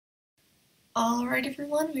Alright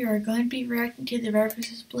everyone, we are going to be reacting to the Red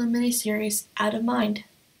vs. Blue miniseries, Out of Mind,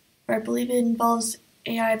 where I believe it involves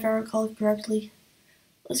AI if I recall correctly.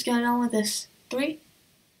 Let's get on with this. 3,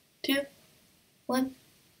 2, 1,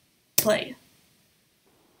 play.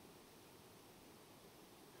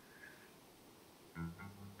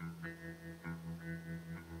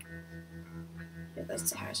 Yeah,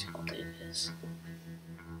 that's the highest quality it is.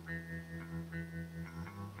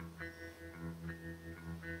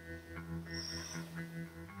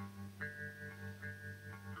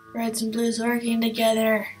 Reds and blues working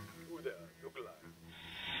together. Who there? Look alive.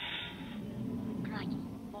 Crikey,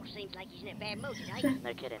 boss seems like he's in a bad mood today.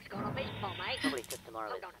 No kidding. What's going on, baseball, mate? Probably took tomorrow.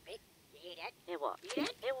 Hold on a bit. You hear that? Hear what? You hear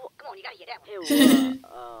that? Hear what? Come on, you gotta hear that one. Hear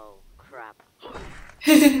what? Oh, crap.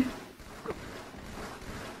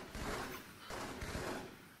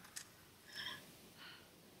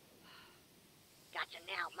 Gotcha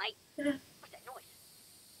now, mate. What's that noise?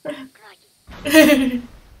 Crikey.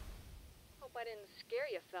 Hope I didn't scare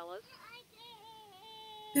you, fellas.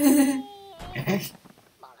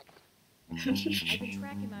 Bollocks. I've been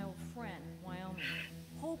tracking my old friend, Wyoming.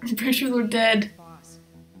 I'm pretty sure they're dead. Boss.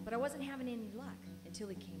 But I wasn't having any luck until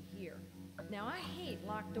he came here. Now, I hate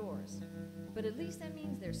locked doors, but at least that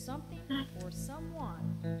means there's something or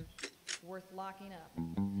someone worth locking up.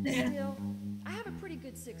 Yeah. Still, I have a pretty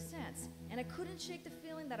good sixth sense, and I couldn't shake the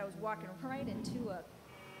feeling that I was walking right into a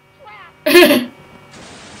trap.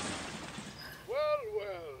 Well,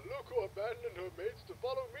 look who abandoned her mates to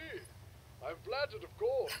follow me. I'm flattered, of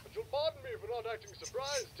course, but you'll pardon me for not acting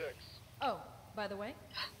surprised, Tex. Oh, by the way,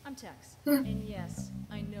 I'm Tex. And yes,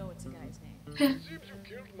 I know it's a guy's name. It seems you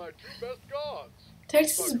killed my two best guards.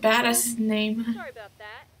 Tex is bad as his name. Sorry about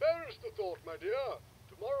that. Perish the thought, my dear.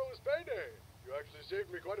 Tomorrow is payday. You actually saved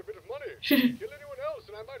me quite a bit of money. Kill anyone else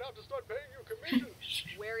and I might have to start paying you commissions.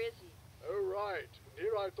 Where is he? Oh, right. And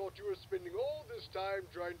here I thought you were spending all this time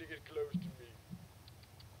trying to get close to me.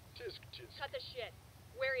 Tisk, tisk. Cut the shit.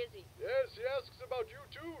 Where is he? Yes, he asks about you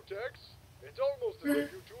too, Tex. It's almost as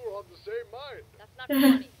if you two are on the same mind. That's not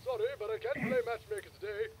funny. Sorry, but I can't play matchmaker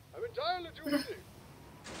today. I'm entirely too busy.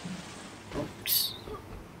 Oops.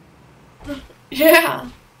 Yeah.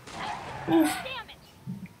 Damn it!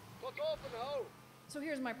 What's off now? So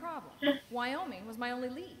here's my problem. Wyoming was my only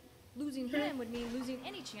lead. Losing him would mean losing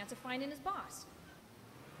any chance of finding his boss.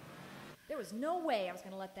 There was no way I was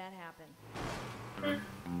going to let that happen.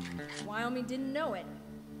 Wyoming didn't know it,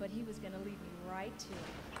 but he was going to lead me right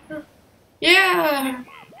to it. Yeah.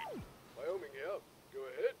 Wyoming here. Go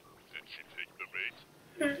ahead. Did she take the bait?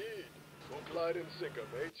 Indeed. Hook, line, and sinker,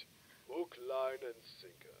 mate. Hook, line, and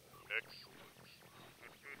sinker. Excellent.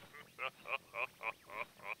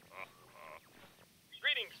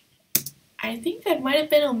 Greetings. I think that might have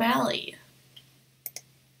been O'Malley.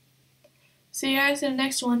 See you guys in the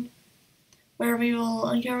next one, where we will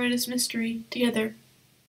uncover this mystery together.